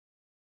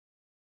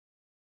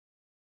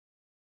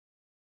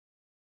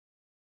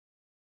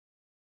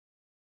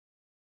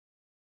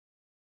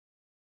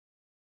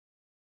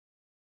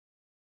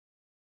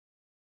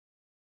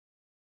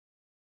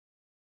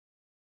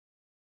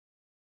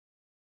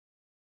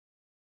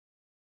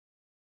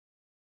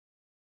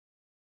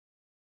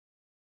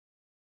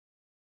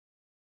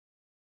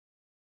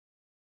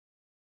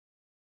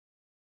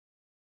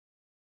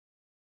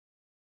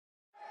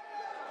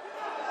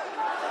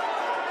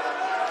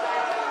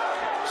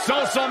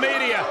Social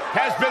media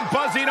has been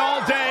buzzing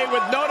all day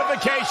with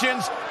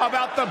notifications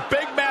about the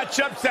big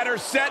matchups that are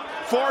set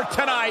for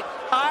tonight.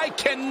 I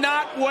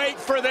cannot wait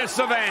for this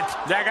event.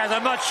 Yeah, guys,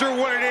 I'm not sure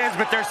what it is,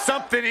 but there's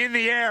something in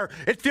the air.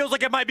 It feels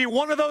like it might be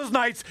one of those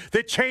nights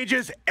that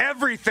changes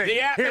everything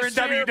here in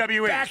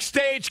WWE.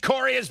 Backstage,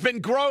 Corey, has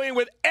been growing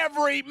with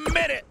every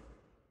minute.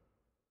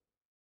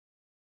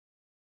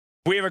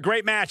 We have a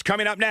great match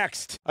coming up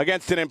next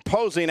against an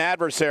imposing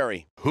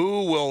adversary.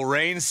 Who will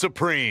reign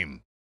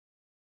supreme?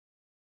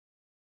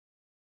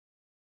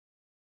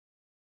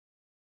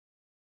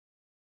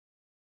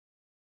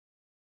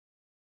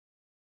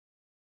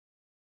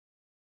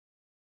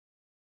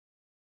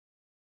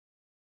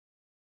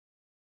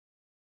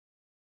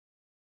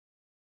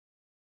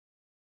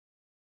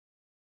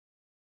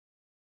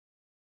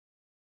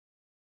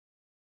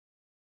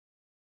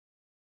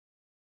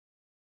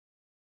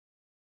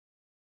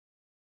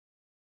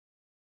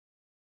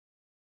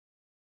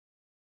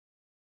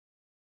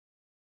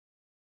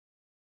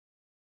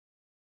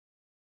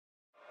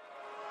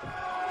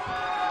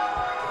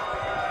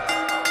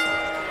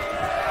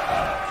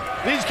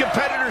 These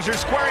competitors are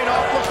squaring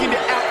off, looking to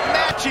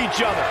outmatch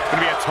each other. It's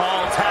going to be a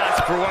tall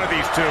task for one of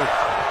these two.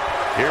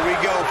 Here we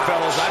go,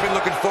 fellas. I've been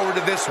looking forward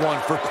to this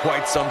one for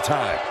quite some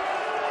time.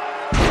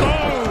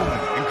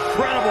 Boom!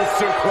 Incredible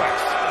suplex.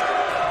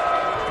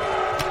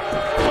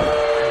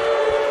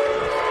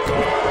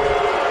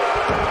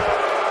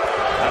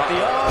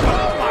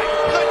 Oh my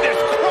goodness,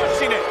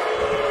 crushing it.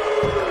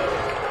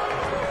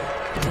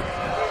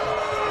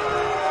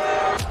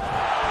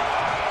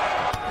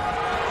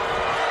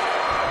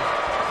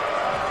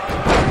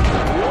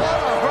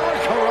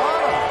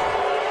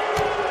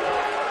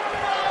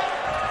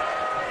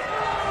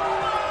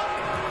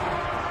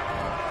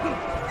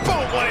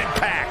 What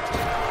impact!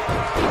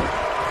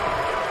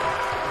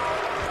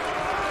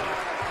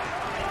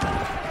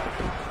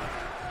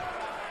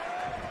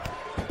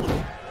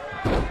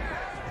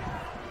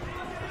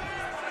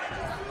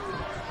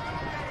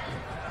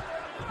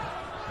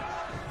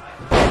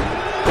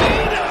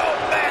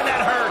 Man,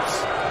 that hurts!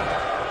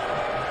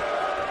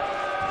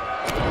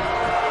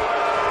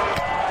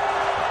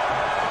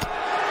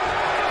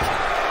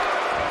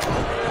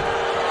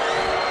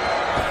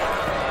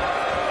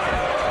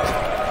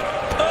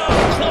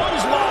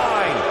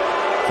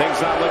 Things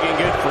not looking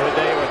good for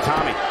Hideo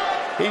Itami.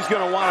 He's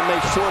going to want to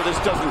make sure this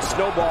doesn't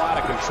snowball out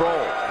of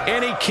control.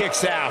 And he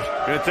kicks out.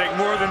 Going to take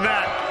more than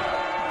that.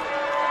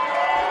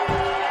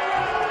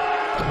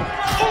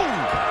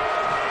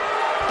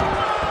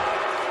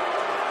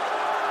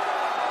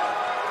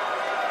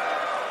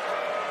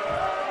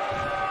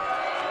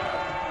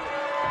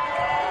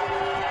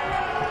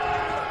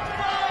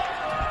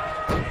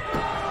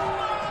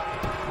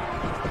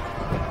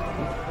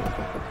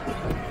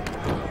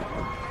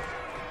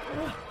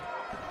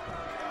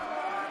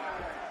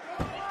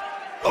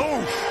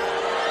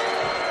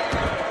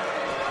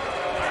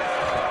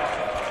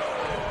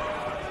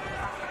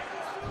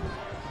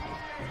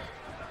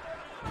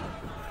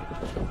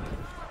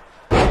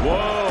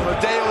 Whoa,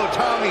 Hideo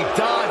Itami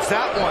dodged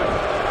that one.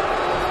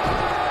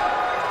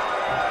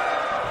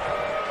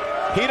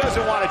 He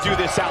doesn't want to do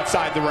this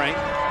outside the ring.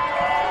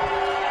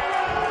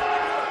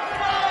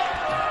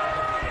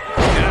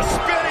 And a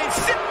spinning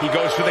sit. He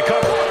goes for the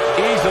cover.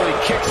 Easily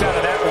kicks out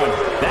of that one.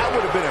 That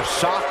would have been a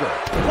shocker.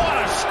 What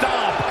a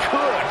stomp.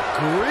 Good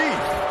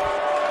grief.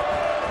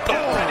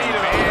 Ready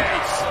to be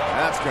ace.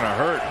 That's going to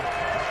hurt.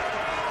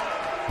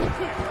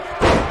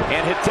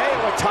 And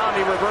Hideo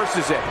Itami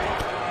reverses it.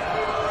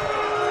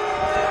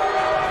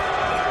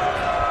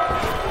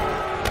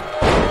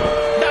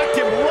 Knocked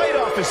him right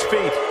off his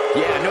feet.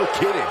 Yeah, no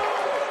kidding.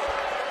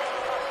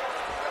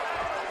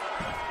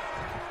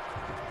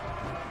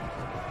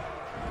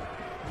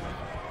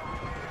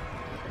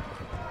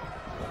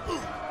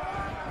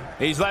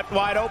 He's left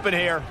wide open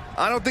here.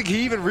 I don't think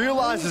he even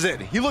realizes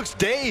it. He looks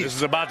dazed. This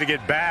is about to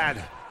get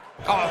bad.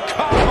 Oh,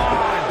 come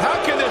on. How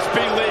can this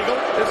be legal?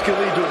 This could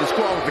lead to a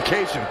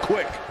disqualification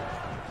quick.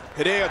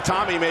 Hideo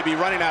Itami may be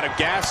running out of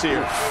gas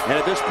here. And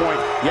at this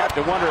point, you have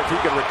to wonder if he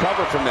can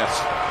recover from this.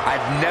 I'd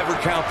never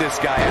count this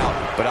guy out,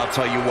 but I'll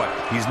tell you what,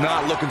 he's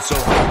not looking so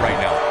hot right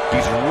now.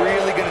 He's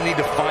really going to need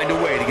to find a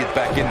way to get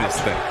back in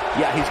this thing.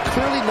 Yeah, he's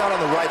clearly not on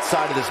the right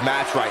side of this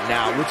match right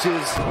now, which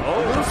is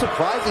a little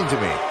surprising to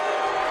me.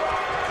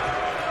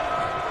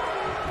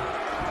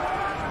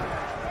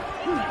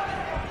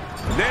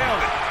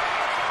 Nailed it.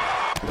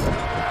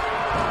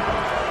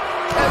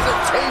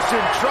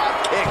 Hesitation drop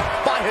kick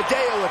by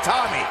Hideo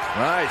Itami.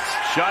 Nice.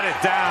 Shut it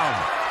down.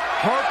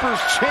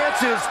 Harper's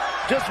chances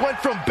just went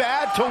from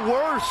bad to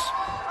worse.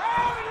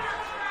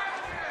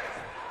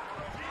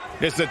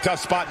 This is a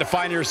tough spot to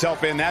find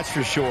yourself in, that's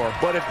for sure.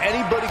 But if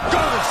anybody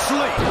go to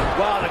sleep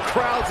while the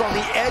crowd's on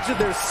the edge of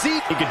their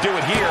seat, He could do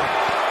it here.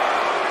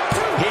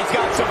 He's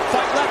got some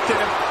fight left in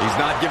him. He's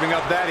not giving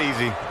up that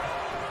easy.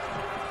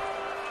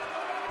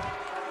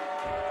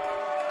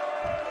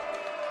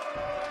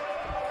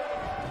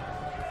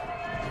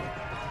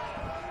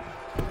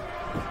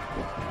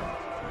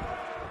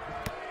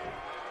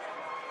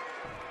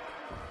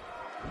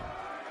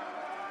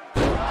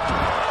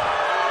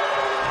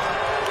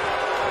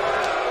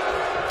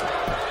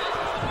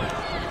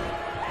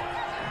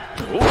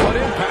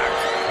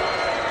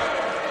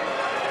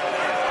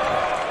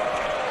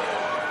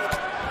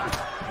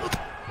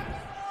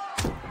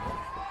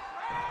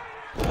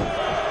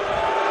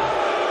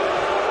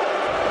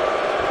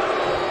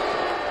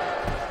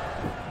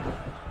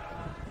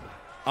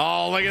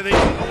 look at these.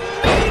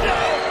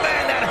 Oh,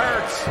 man, that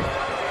hurts.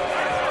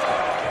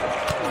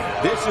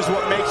 This is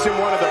what makes him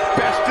one of the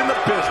best in the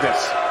business.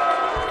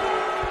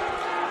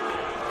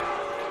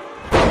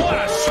 What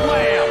a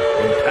slam.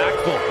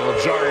 Impactful. It'll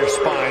jar your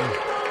spine.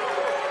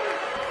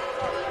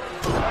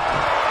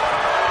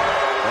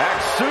 Back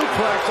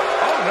suplex.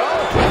 Oh, no.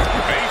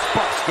 Face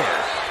buster.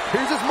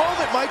 Here's his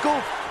moment,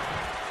 Michael.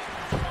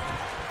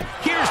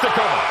 Here's the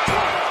cover.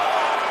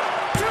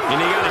 And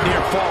he got a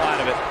near fall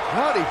out of it.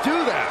 How'd he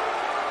do that?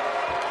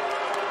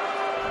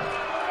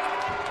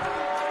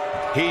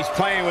 He's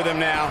playing with him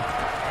now.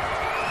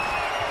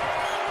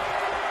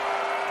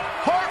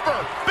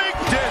 Harper. Big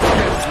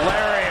discus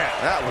lariat.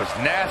 That was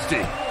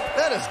nasty.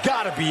 That has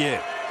got to be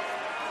it.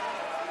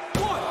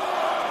 1,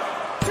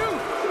 2,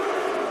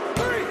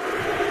 3.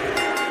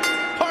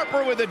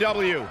 Harper with the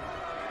W.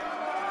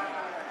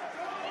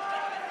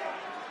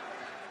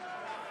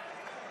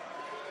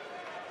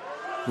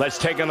 Let's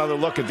take another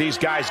look at these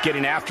guys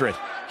getting after it.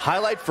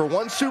 Highlight for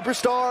one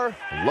superstar,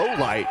 low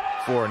light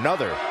for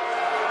another.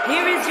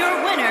 Here is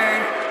your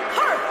winner,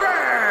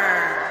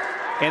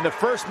 Harper. And the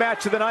first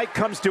match of the night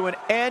comes to an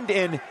end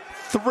in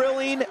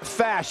thrilling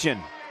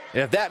fashion.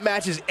 And if that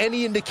match is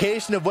any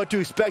indication of what to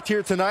expect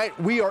here tonight,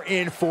 we are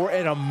in for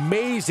an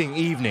amazing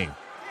evening.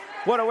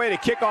 What a way to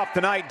kick off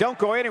tonight. Don't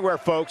go anywhere,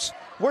 folks.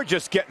 We're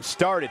just getting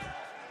started.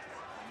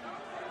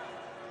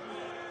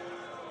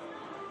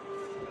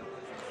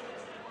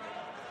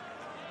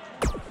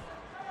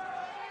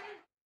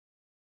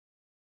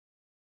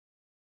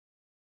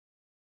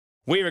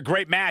 We have a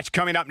great match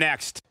coming up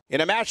next.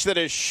 In a match that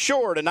is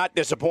sure to not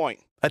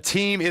disappoint. A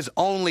team is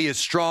only as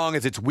strong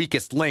as its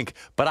weakest link,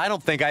 but I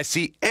don't think I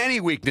see any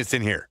weakness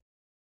in here.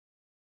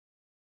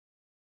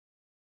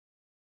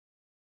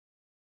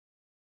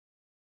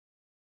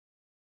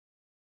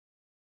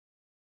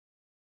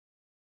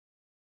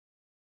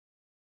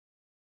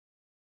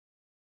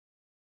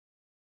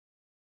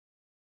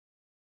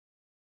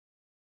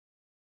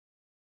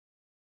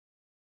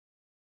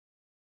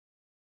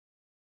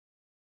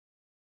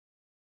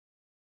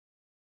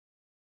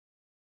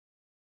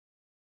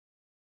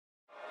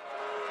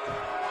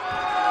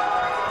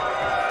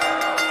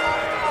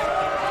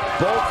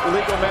 Both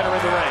legal men are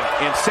in the ring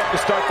and set to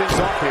start things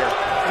off here.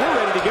 We're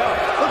ready to go.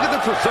 Look at the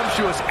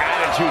presumptuous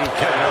attitude of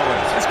Kevin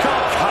Owens. It's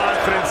called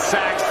confidence,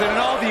 Saxton, and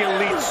all the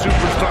elite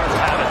superstars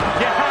have it.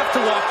 You have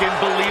to walk in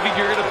believing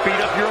you're going to beat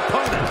up your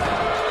opponent.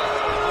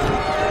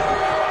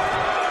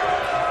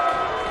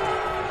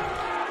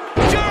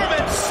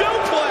 German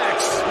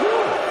suplex!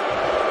 Ooh,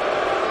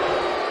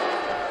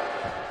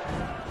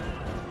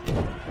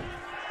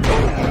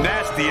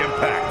 nasty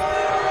impact.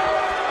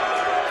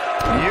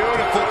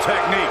 Beautiful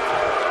technique.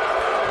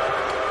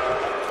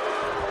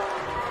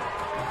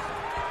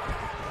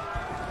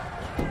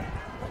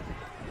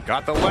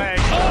 Got the leg.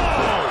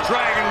 Oh!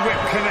 Dragon Whip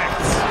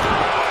connects.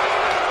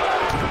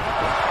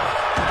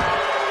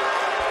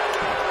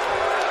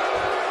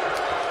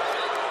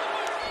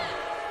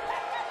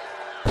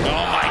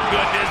 Oh, my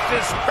goodness,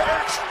 this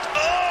hurts.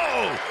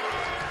 Oh!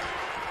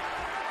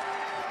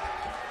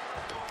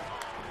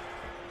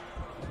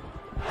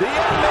 The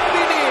end may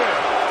be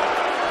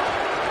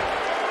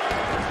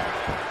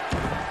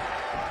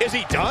near. Is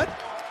he done?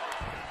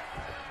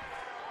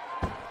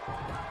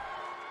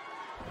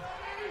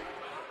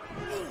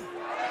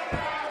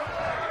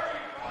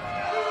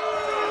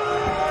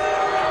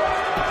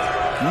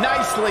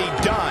 Nicely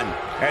done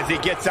as he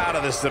gets out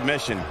of the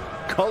submission.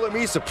 Color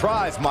me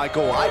surprised,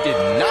 Michael. I did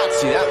not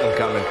see that one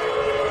coming.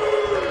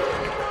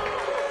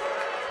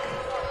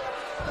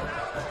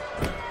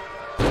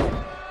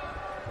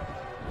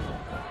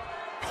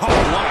 Oh,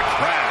 what a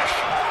crash.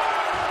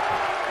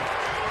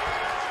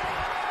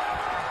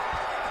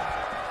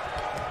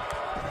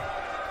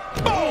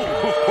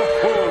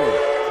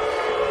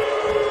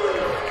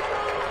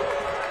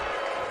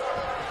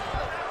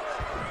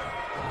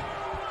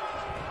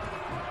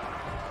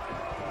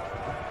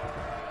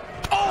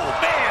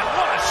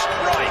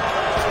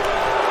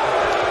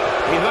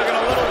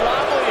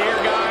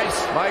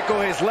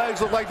 Michael, his legs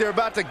look like they're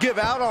about to give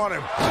out on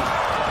him.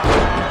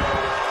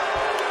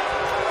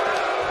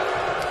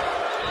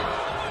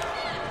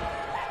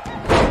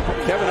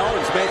 Kevin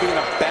Owens may be in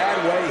a bad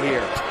way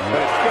here, but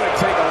it's going to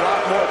take a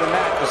lot more than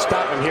that to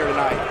stop him here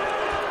tonight.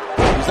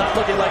 He's not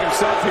looking like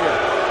himself here.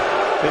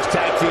 This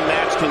tag team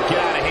match can get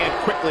out of hand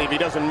quickly if he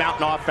doesn't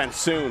mount an offense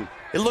soon.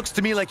 It looks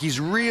to me like he's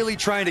really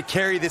trying to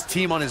carry this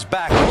team on his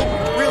back,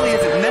 which really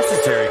isn't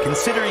necessary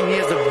considering he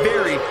has a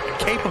very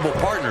capable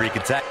partner he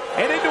can tag.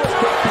 And into his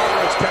quick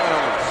corner is Kevin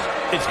Owens.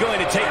 It's going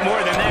to take more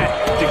than that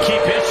to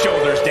keep his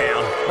shoulders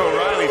down.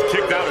 O'Reilly's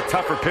kicked out of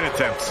tougher pin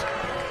attempts.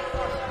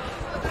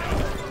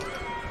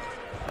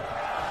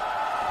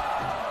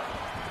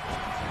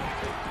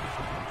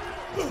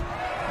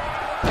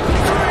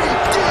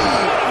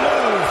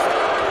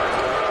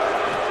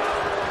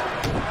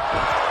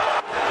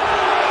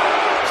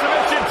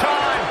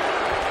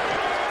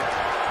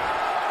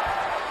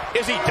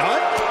 Is he done?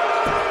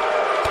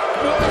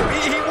 Whoa,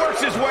 he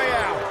works his way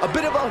out. A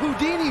bit of a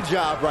Houdini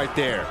job right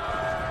there.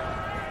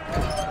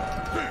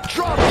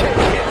 drop kick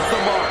hits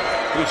the mark.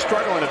 He's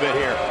struggling a bit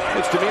here.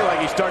 Looks to me like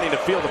he's starting to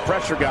feel the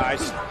pressure,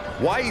 guys.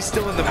 Why he's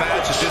still in the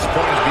match at this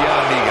point is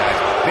beyond me, guys.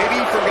 Maybe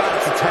he forgot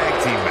it's a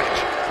tag team match.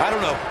 I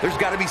don't know. There's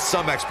got to be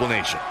some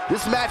explanation.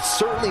 This match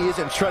certainly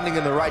isn't trending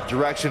in the right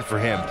direction for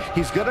him.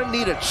 He's going to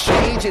need a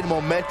change in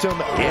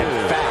momentum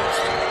and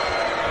fast.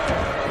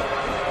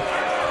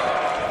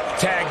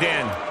 Tagged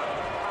in.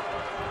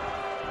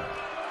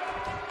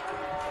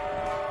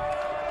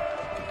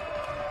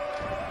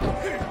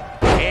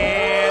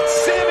 And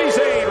Sami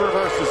Zayn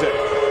reverses it.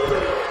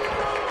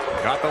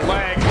 Got the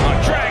leg.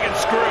 A dragon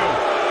screw.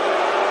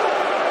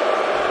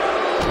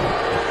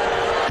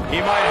 He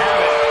might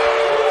have it.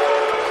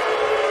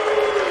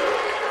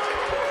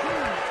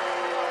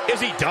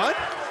 Is he done?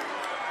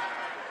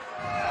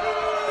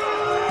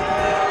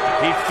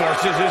 He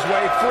forces his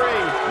way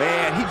free.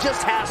 Man, he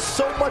just has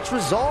so much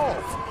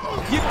resolve.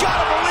 You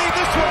gotta believe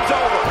this one's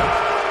over.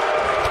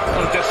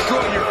 It'll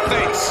destroy your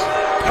face.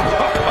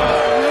 Oh,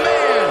 man.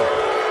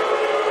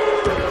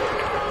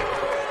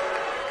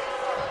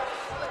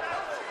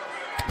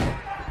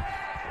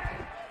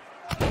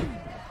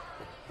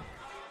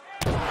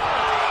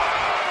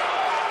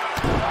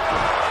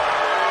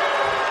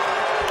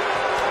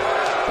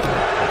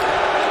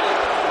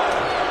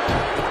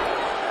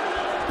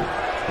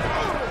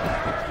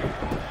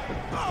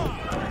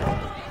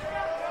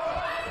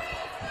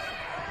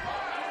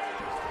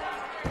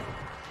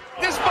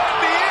 This might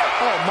be it.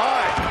 Oh,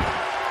 my.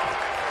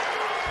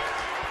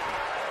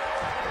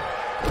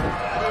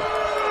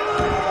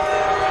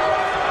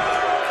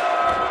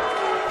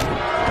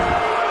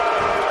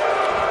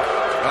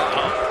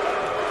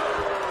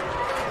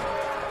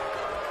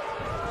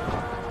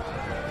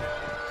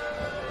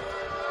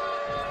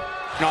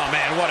 Oh,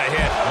 man, what a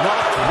hit.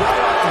 Knocked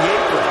right off the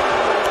apron.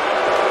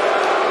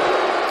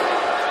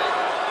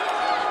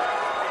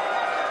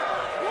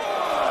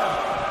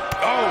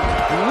 Oh,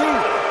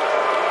 brutal.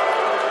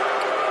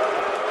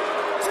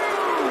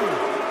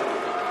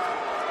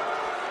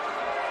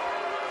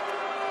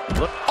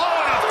 Oh,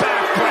 and a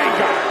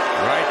backbreaker.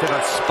 Right to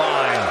the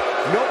spine.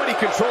 Nobody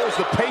controls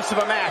the pace of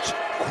a match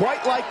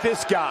quite like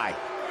this guy.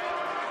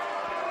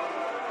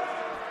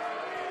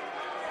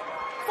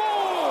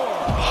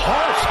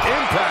 Harsh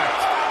impact.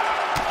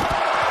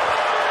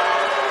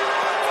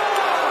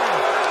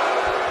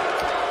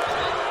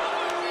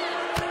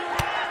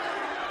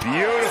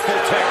 Beautiful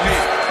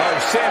technique. Oh,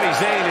 Sami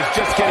Zayn is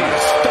just getting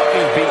the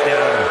stuffing beaten out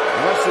of him.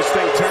 Unless this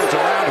thing turns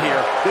around here,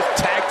 this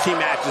tag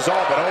team match is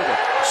all but over.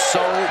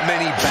 So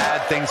many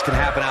bad things can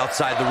happen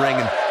outside the ring,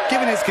 and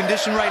given his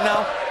condition right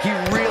now, he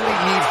really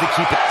needs to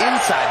keep it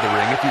inside the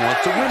ring if he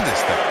wants to win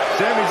this thing.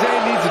 Sami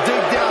Zayn needs to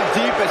dig down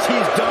deep as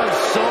he's done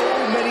so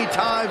many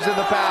times in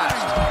the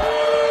past.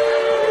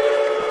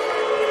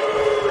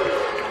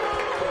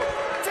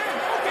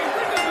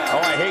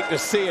 Oh, I hate to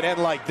see it end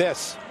like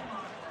this.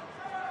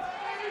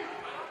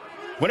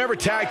 Whenever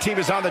tag team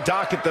is on the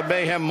docket, the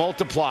mayhem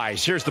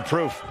multiplies. Here's the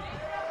proof.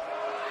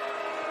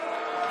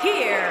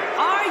 Here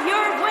are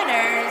your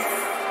winners,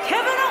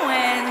 Kevin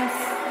Owens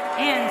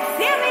and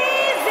Sami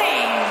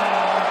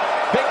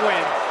Zayn. Big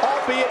win,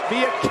 albeit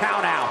via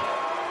countout.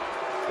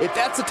 If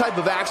that's the type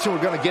of action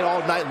we're going to get all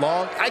night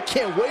long, I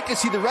can't wait to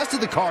see the rest of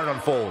the card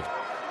unfold.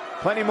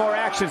 Plenty more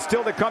action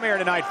still to come here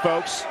tonight,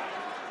 folks.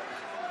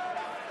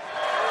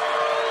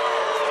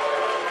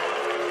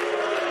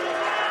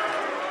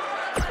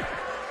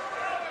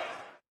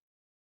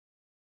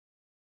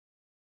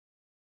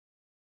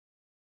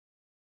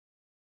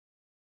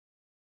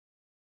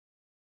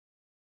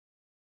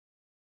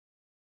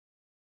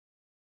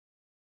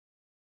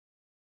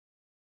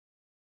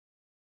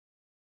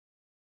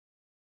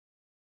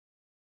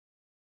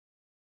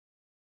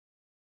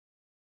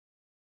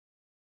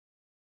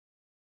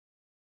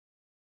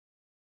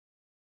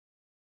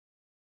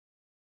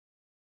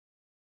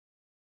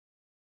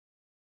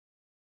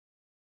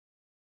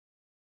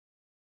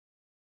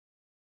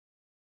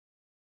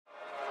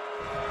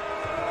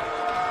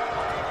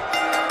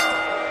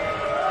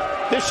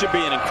 This should be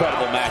an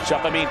incredible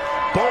matchup. I mean,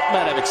 both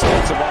men have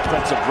extensive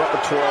offensive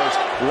repertoires,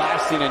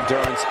 lasting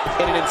endurance,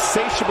 and an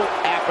insatiable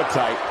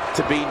appetite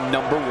to be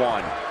number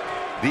one.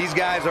 These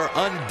guys are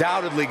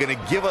undoubtedly going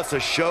to give us a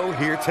show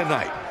here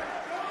tonight.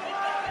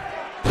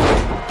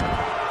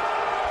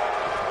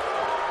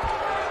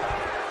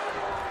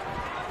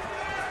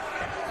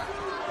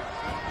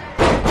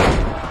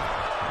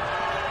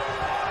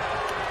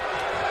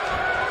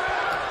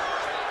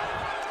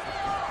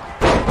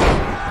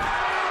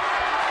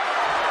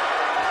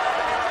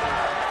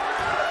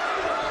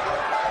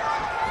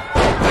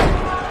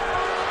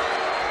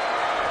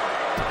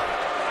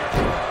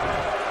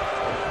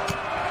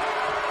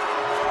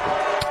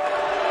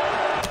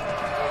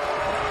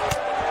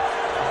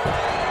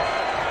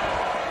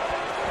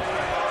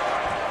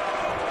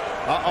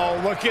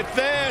 Uh-oh, look at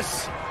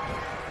this.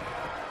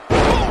 Boom!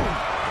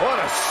 What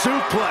a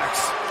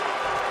suplex.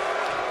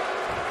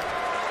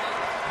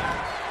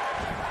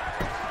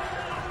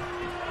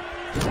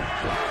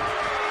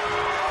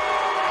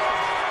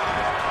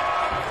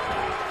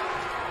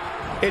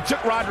 It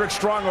took Roderick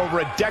Strong over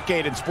a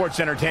decade in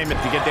sports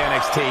entertainment to get to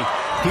NXT.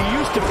 He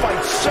used to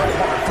fight so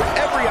hard for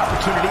every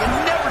opportunity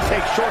and never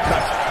take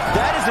shortcuts.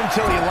 That is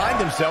until he aligned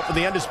himself with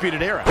the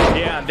Undisputed Era.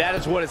 Yeah, and that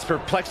is what is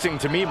perplexing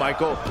to me,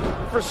 Michael.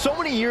 For so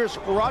many years,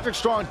 Roderick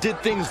Strong did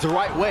things the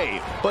right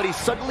way, but he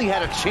suddenly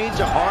had a change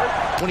of heart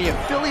when he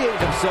affiliated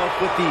himself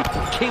with the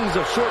Kings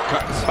of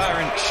Shortcuts.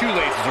 Byron,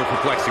 shoelaces are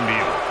perplexing to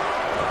you.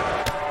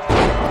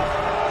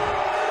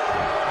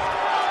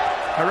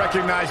 I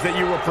recognize that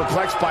you were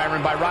perplexed,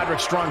 Byron, by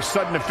Roderick Strong's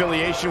sudden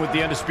affiliation with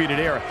the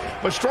Undisputed Era.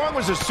 But Strong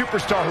was a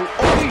superstar who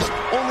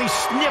only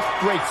sniffed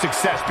great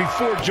success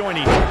before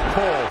joining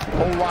Cole,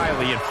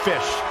 O'Reilly, and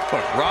Fish.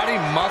 Look, Roddy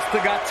must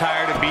have got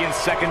tired of being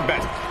second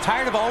best.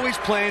 Tired of always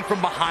playing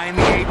from behind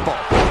the 8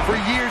 ball. For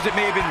years, it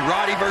may have been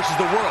Roddy versus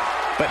the world.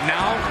 But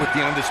now, with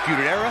the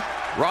Undisputed Era,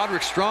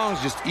 Roderick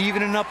Strong's just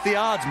evening up the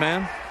odds,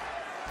 man.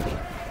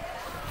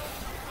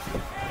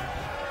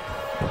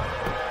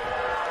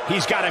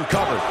 He's got him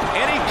covered,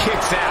 and he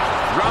kicks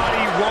out.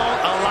 Roddy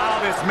won't allow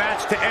this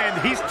match to end.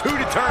 He's too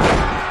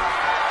determined.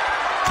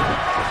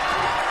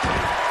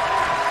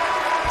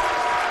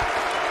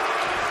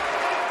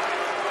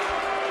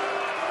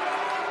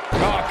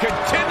 Oh,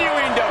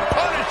 continuing to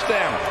punish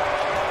them.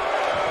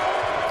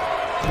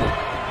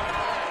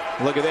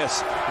 Look at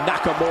this.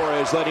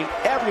 Nakamura is letting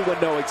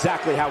everyone know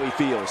exactly how he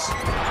feels.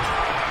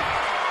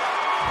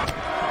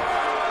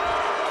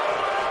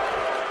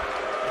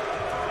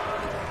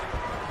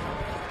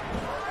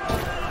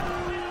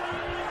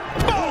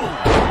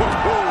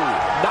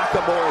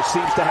 Nakamura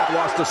seems to have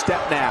lost a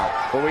step now.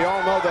 But we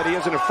all know that he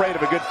isn't afraid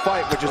of a good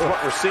fight, which is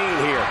what we're seeing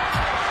here.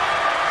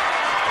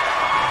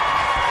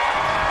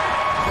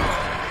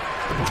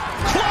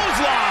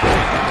 Clothesline!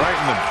 Right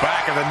in the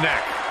back of the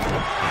neck.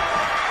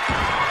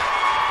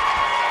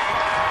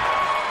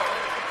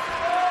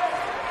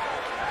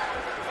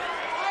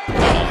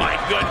 Oh my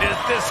goodness,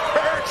 this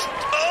hurts!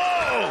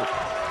 Oh!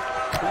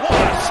 What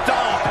a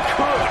stomp!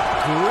 Good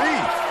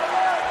grief!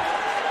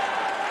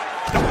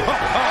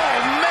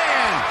 Oh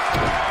man!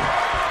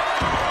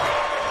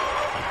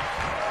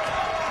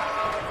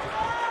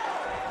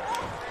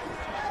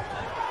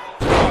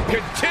 Oh,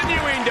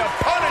 continuing to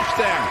punish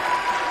them!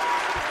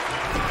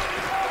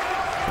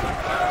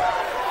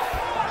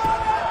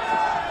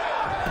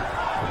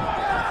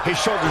 His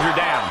shoulders are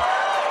down.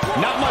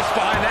 Not much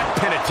behind that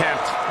pin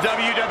attempt.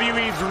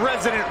 WWE's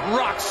resident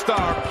rock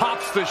star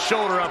pops the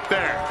shoulder up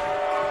there.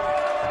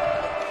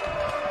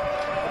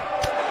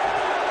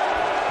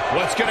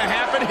 What's going to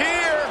happen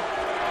here?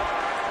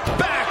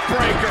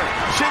 Backbreaker.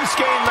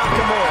 Shinsuke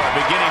Nakamura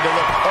beginning to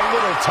look a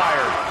little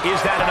tired.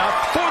 Is that enough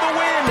for the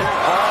win?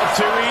 All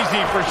too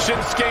easy for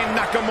Shinsuke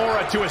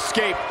Nakamura to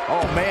escape.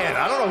 Oh man,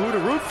 I don't know who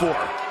to root for.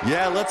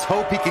 Yeah, let's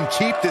hope he can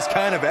keep this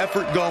kind of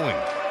effort going.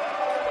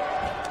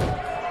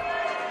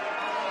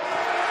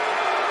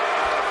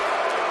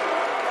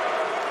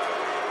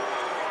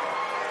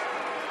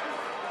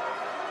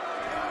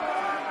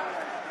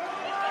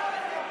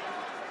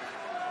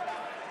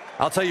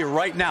 I'll tell you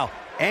right now,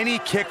 any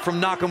kick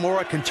from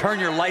Nakamura can turn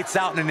your lights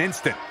out in an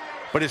instant.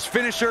 But his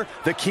finisher,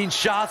 the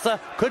Kinshasa,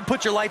 could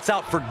put your lights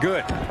out for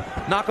good.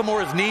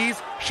 Nakamura's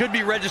knees should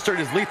be registered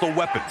as lethal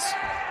weapons.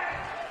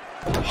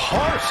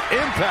 Harsh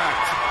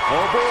impact.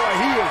 Oh boy,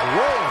 he is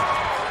rolling.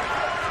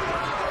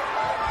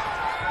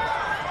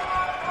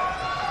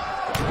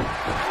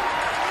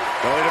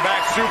 Belly to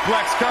back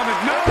suplex coming.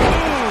 No!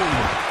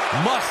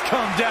 Boom! Must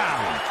come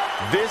down.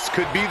 This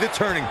could be the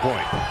turning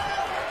point.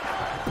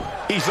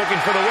 He's looking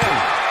for the win.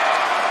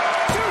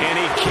 And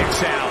he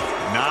kicks out.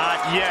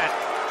 Not yet.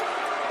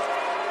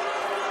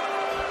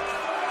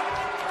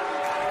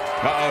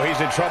 Uh-oh, he's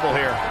in trouble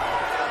here.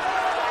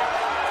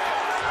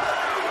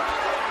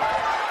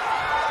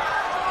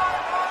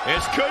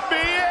 This could be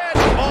it.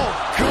 Oh,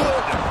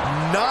 good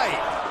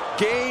night.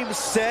 Game,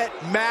 set,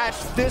 match.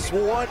 This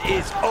one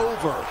is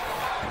over.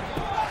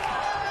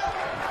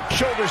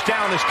 Shoulders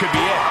down, this could be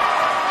it.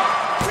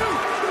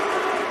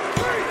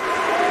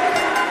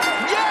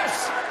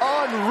 Yes!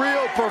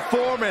 Unreal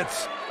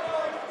performance.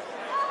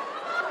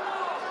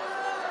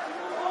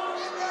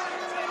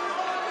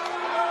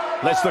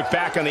 Let's look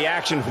back on the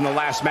action from the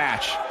last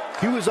match.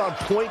 He was on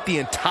point the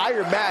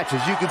entire match,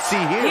 as you can see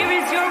here. Here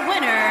is your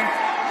winner,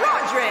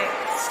 Roderick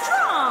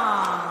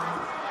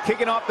Strong.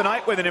 Kicking off the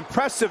night with an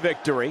impressive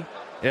victory.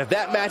 And if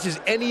that match is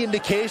any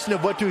indication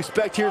of what to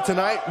expect here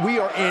tonight, we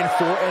are in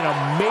for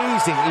an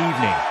amazing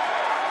evening.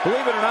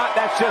 Believe it or not,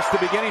 that's just the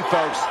beginning,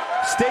 folks.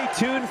 Stay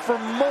tuned for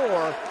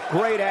more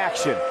great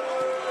action.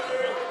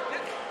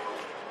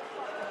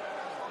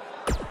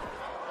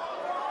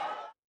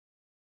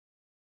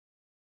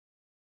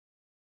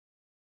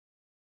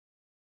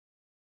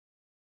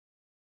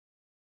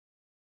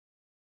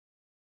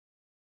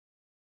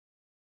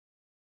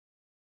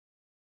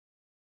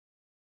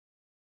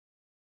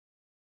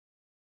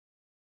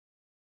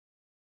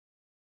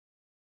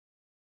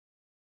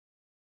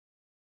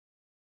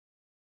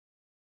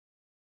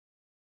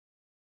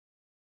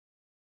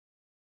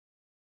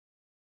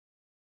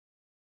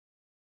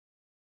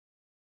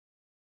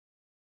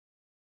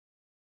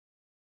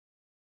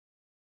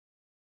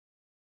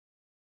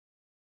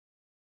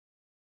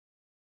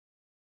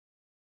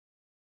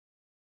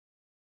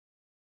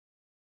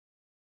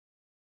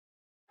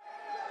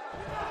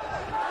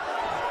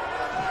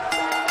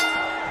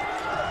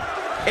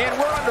 And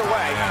we're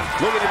underway.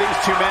 Looking at these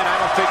two men, I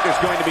don't think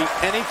there's going to be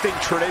anything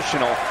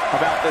traditional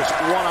about this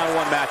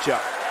one-on-one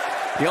matchup.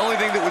 The only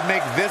thing that would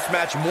make this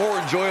match more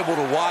enjoyable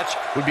to watch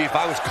would be if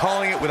I was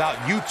calling it without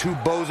you two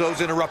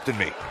bozos interrupting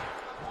me.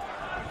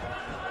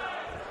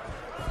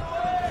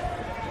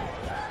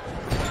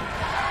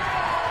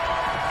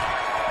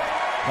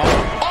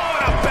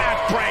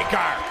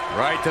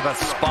 Right to the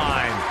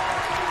spine.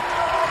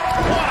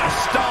 What a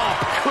stomp.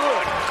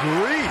 Good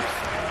grief.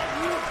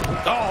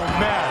 Oh,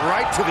 man,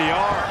 right to the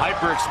arm.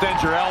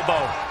 Hyperextend your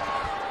elbow.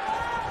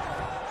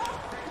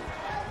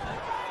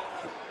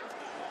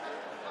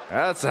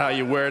 That's how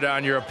you wear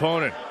down your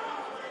opponent.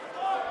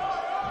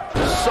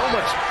 So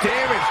much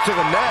damage to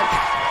the neck.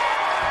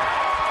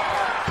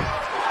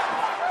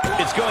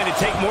 It's going to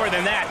take more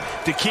than that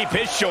to keep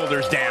his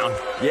shoulders down.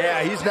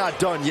 Yeah, he's not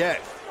done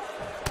yet.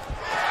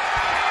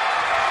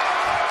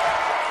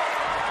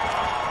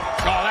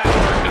 Oh, that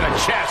hurt to the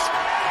chest.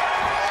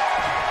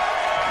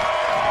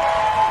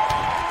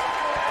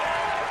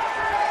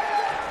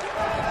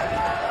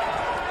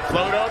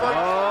 Float over.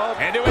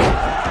 Into it.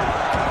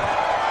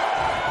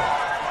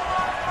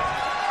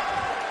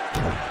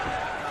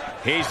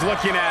 He's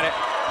looking at it.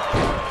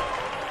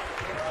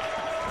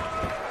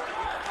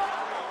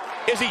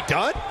 Is he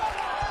done?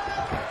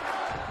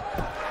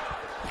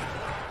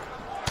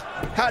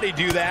 How'd he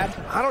do that?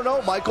 I don't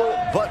know, Michael,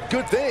 but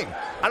good thing.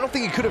 I don't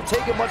think he could have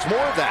taken much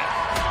more of that.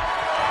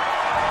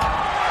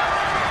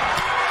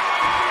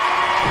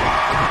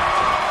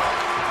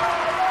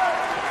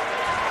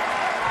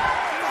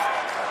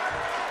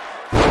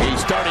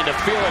 Starting to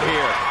feel it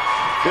here.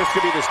 This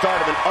could be the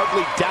start of an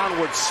ugly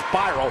downward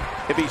spiral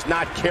if he's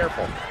not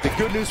careful. The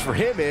good news for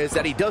him is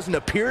that he doesn't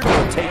appear to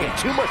have taken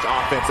too much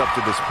offense up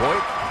to this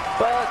point,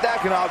 but that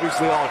can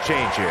obviously all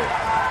change here.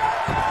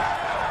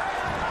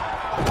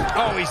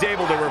 Oh, he's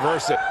able to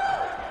reverse it.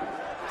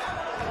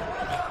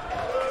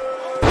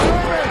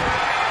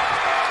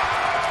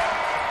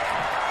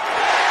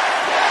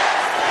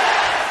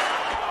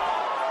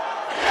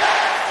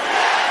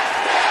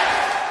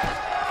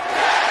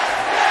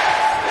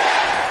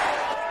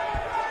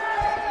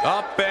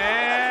 Up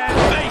and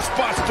face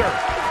buster.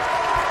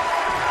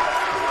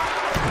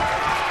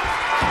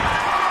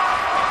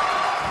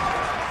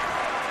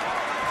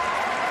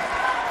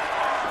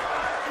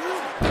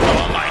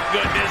 Oh my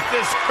goodness,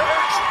 this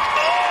hurts.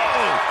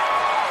 Oh!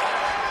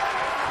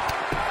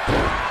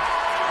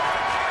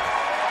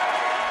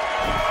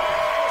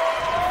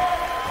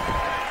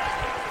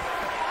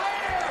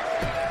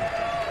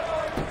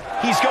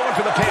 He's going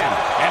for the pin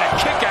and a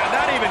kick out,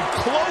 not even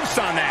close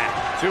on that.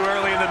 Too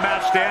early in the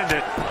match to end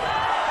it.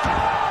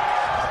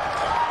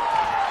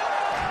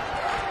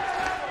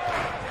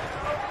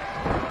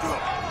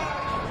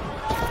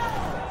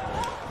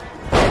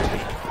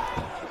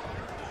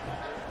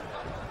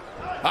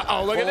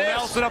 Uh-oh, look at this.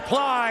 Nelson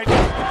applied.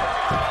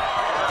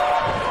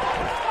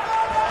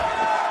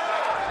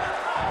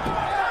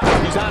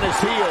 He's on his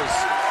heels.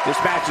 This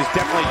match is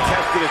definitely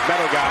tested his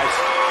mettle, guys.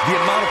 the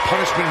amount of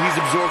punishment he's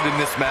absorbed in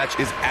this match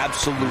is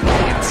absolutely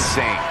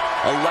insane.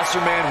 A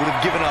lesser man would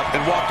have given up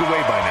and walked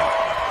away by now.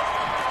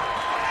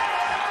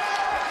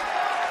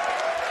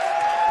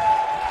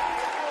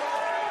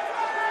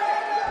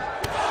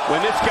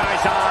 When this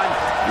guy's on,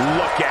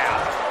 look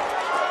out.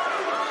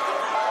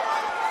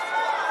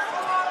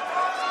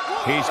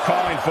 He's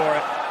calling for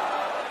it.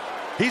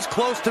 He's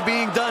close to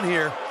being done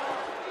here.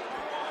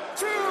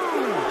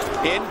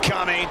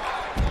 Incoming.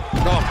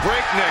 Oh,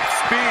 breakneck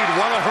speed.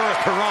 What a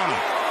hurricanrana.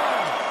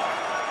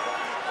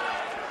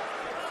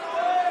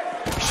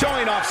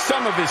 Showing off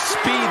some of his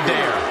speed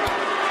there.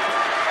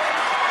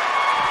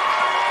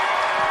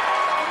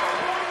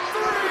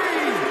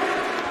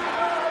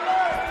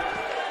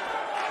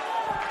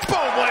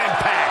 Boom, what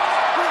impact.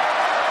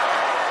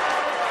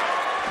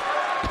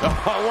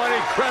 Oh, what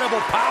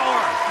incredible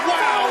power.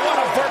 Wow, what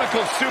a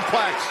vertical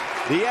suplex.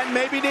 The end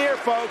may be near,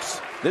 folks.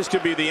 This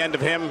could be the end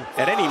of him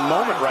at any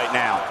moment right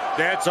now.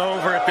 That's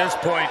over at this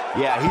point.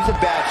 Yeah, he's in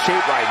bad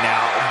shape right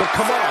now. But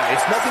come on,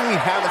 it's nothing we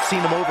haven't seen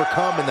him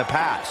overcome in the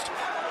past.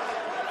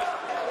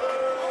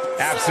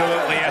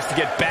 Absolutely has to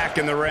get back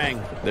in the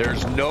ring.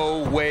 There's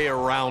no way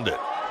around it.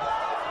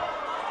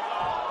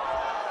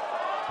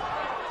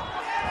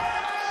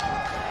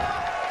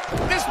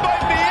 This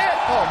might be it.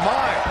 Oh,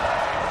 my.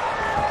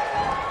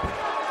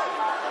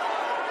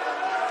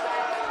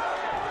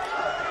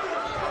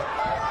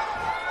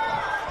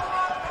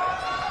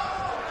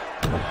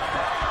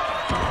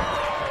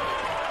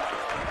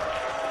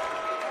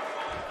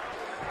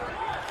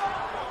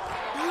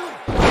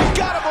 You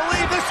gotta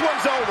believe this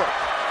one's over.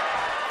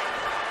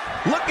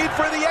 Looking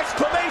for the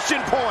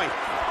exclamation point.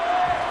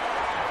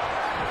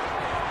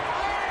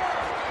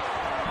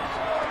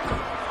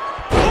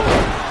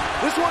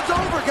 This one's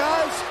over,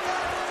 guys.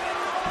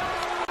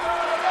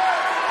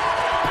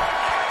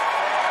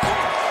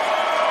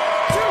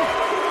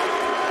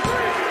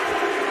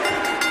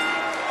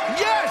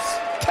 Yes!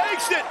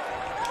 Takes it!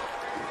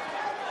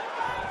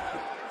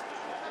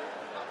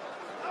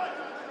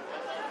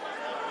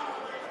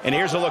 And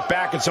here's a look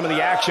back at some of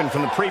the action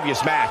from the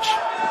previous match.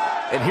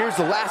 And here's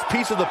the last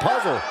piece of the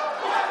puzzle.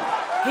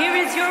 Here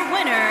is your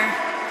winner,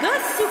 the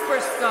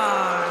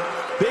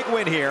Superstar. Big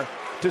win here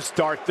to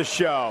start the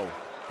show.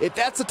 If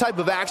that's the type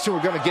of action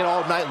we're going to get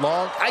all night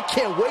long, I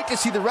can't wait to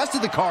see the rest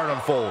of the card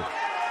unfold.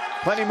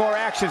 Plenty more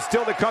action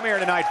still to come here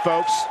tonight,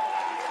 folks.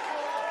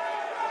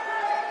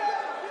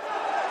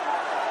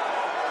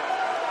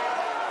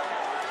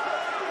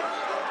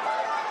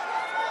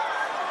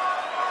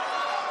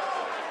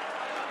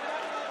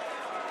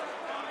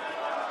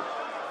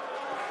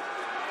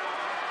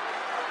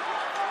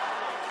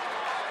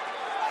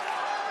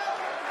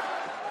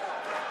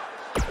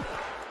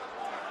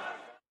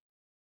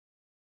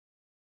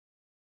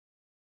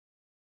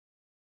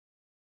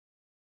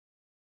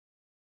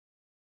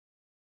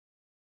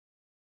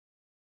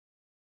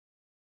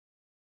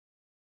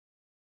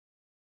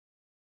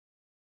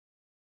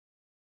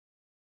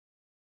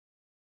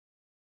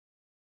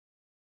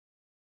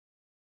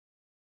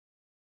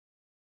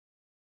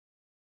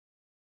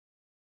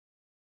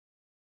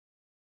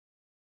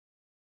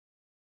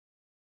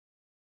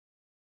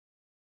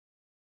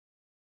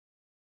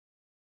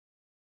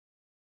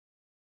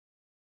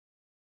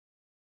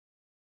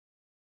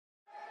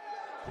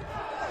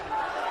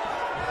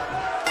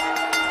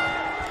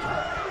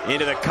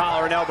 Into the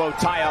collar and elbow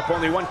tie-up.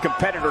 Only one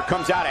competitor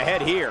comes out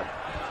ahead here.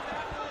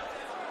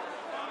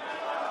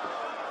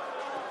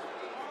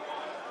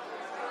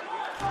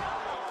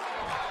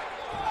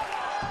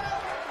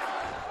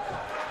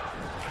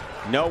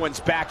 No one's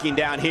backing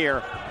down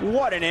here.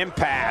 What an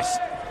impasse.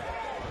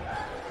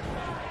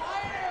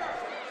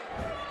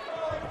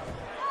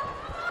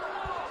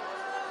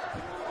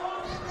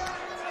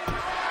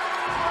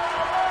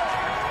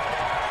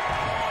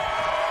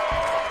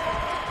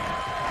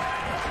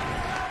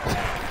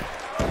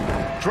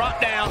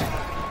 Drop down.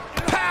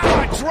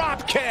 Power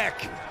drop kick.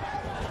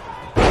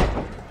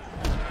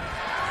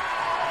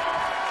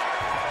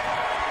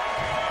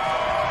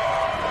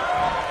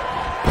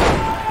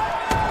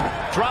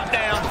 Drop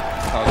down.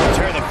 Oh,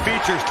 tear the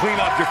features clean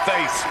off your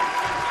face.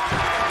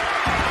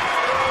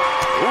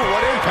 Ooh,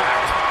 what impact.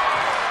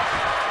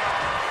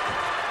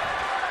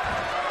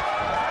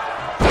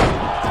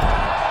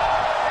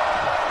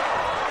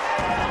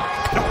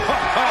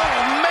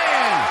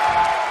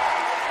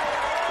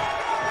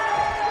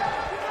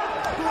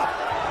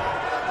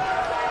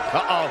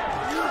 Uh-oh.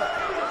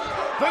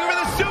 Looking for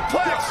the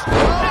suplex.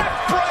 Neck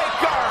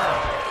breaker.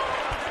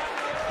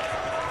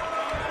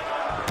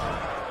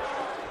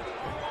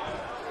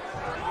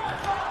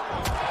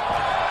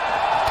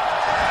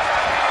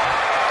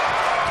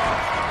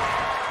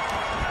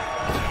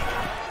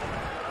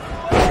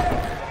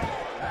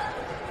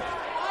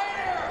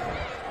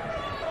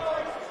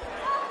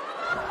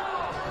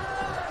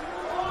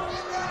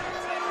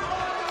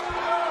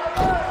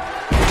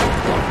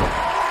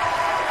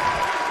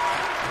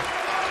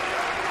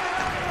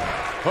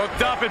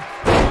 Hooked up and...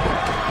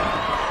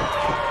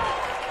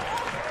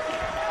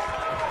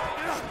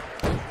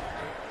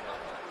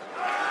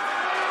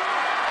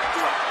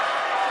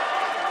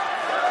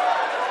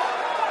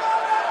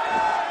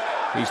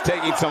 He's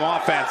taking some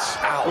offense.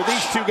 Ouch. With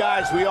these two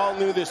guys, we all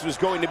knew this was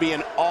going to be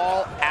an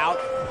all-out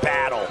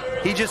battle.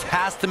 He just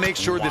has to make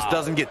sure this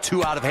doesn't get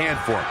too out of hand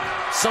for him.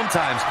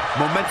 Sometimes,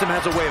 momentum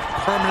has a way of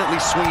permanently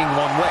swinging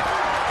one way.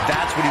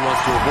 That's what he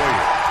wants to avoid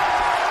here.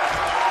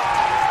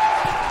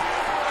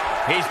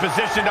 He's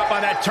positioned up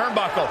on that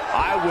turnbuckle.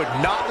 I would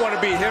not want to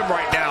be him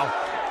right now.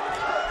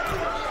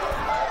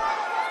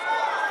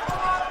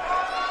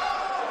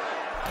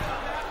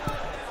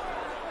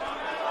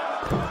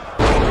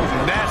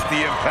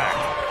 Nasty impact.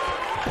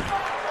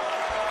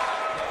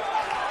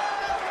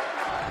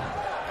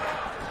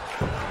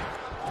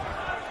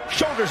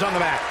 Shoulders on the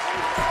mat.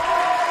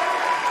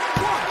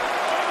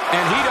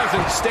 And he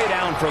doesn't stay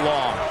down for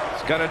long.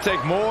 It's gonna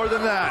take more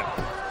than that.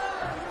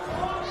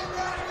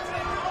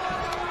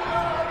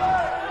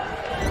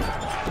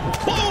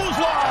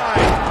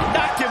 Clothesline!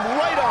 Knocked him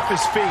right off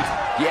his feet.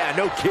 Yeah,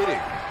 no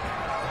kidding.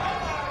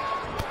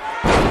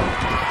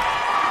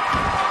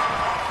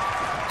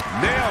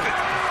 Nailed it.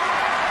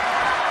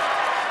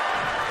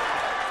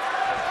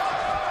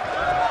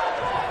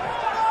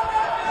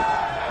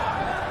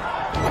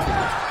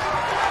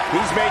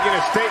 He's making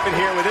a statement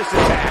here with this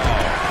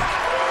attack.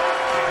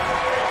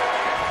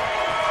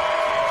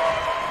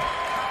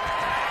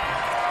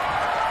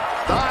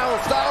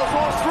 Styles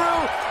rolls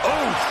through.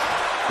 Oh,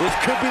 this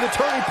could be the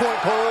turning point,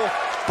 Cole.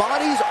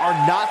 Bodies are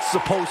not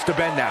supposed to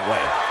bend that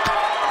way.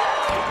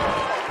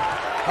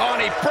 Oh,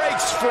 and he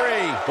breaks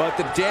free. But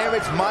the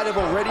damage might have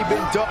already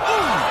been done.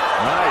 Ooh.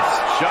 Nice.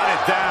 Shut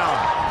it down.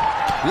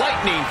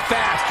 Lightning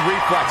fast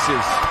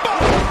reflexes.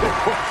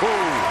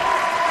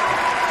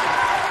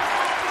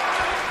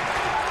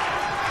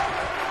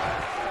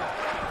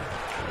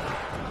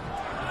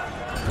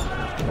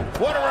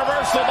 What a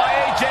reversal by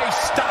AJ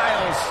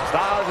Styles.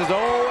 Styles is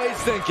always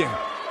thinking.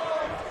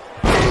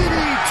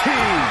 DDT.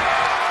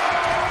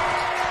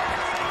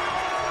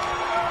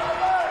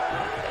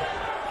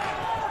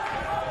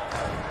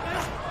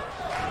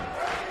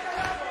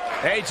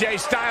 AJ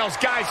Styles,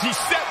 guys, he's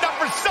setting up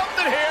for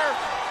something here.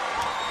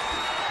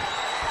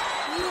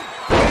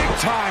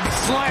 Big-time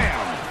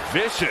slam.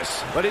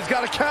 Vicious. But he's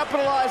got to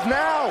capitalize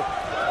now.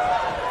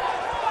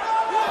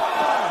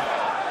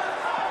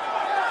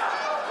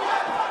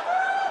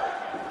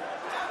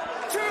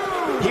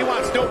 He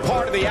wants no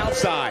part of the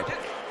outside.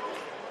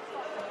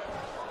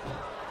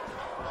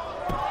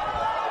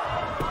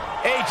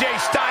 AJ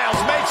Styles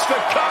makes the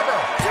cover.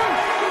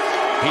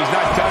 He's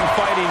not done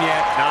fighting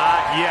yet.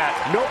 Not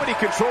yet. Nobody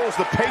controls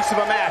the pace of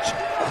a match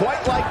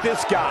quite like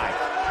this guy.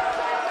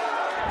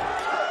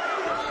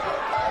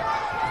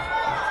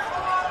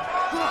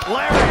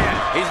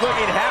 Lariat. He's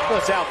looking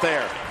hapless out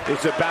there.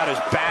 It's about as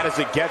bad as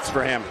it gets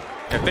for him.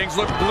 And things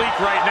look bleak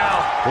right now.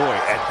 Boy,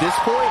 at this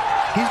point,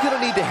 he's going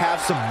to need to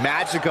have some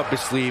magic up his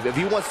sleeve if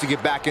he wants to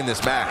get back in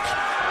this match.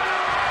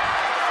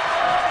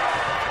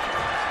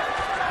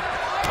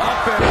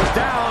 Up and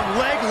down,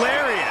 leg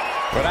lariat.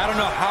 But I don't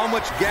know how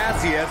much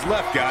gas he has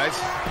left, guys.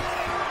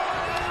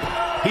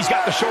 He's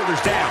got the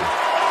shoulders down.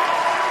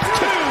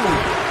 2.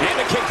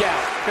 And a kick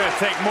out. Gonna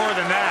take more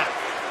than that.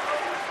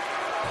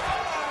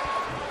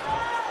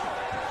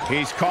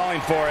 He's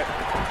calling for it.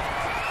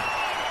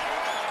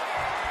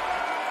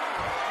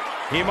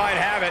 He might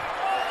have it.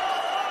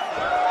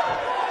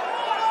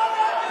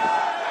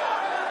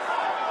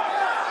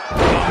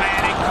 Oh,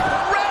 man,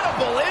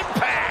 incredible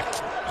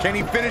impact. Can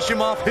he finish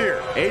him off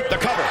here? 8, the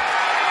cover. 1,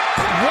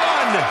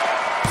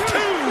 2.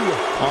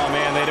 Oh,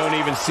 man, they don't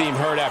even seem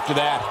hurt after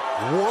that.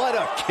 What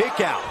a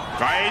kick out.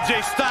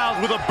 AJ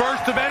Styles with a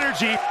burst of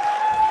energy.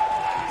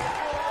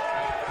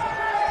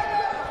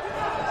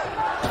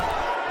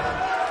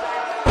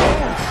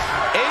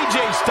 AJ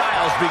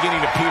Styles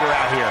beginning to peter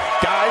out here.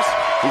 Guys,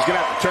 he's going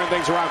to have to turn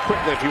things around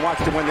quickly if he wants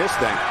to win this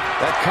thing.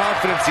 That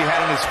confidence he had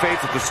in his face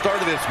at the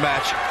start of this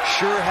match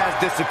sure has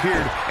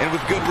disappeared, and with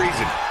good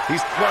reason.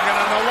 He's Working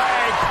on the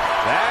leg.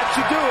 That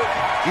should do it.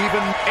 Even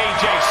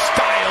AJ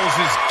Styles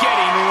is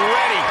getting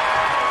ready.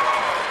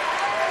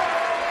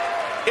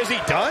 Is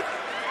he done?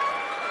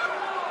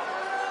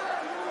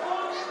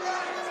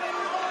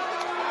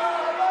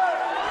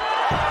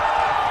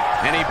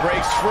 And he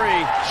breaks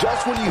free.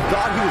 Just when you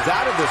thought he was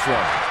out of this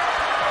one.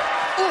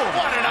 Ooh,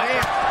 what an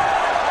man.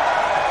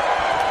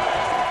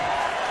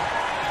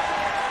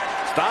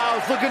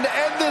 Styles looking to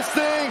end this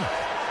thing.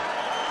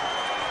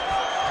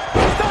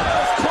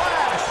 Styles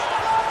clash.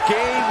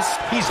 Games.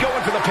 He's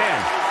going for the pin.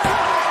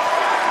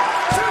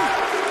 2,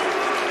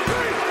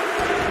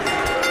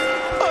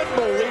 3.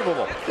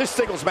 Unbelievable. This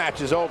singles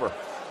match is over.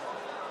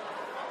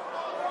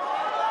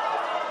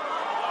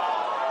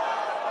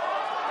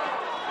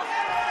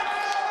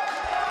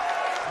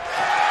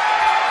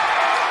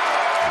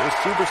 This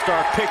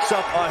superstar picks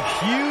up a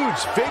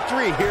huge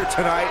victory here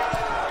tonight.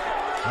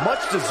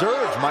 Much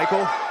deserved,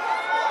 Michael.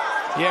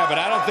 Yeah, but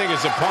I don't think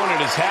his opponent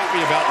is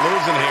happy about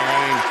losing here. I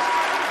mean,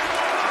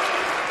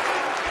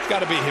 he's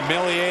got to be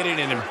humiliated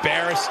and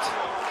embarrassed.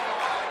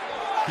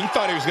 He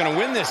thought he was going to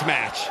win this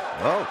match.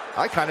 Well,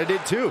 I kind of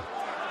did too.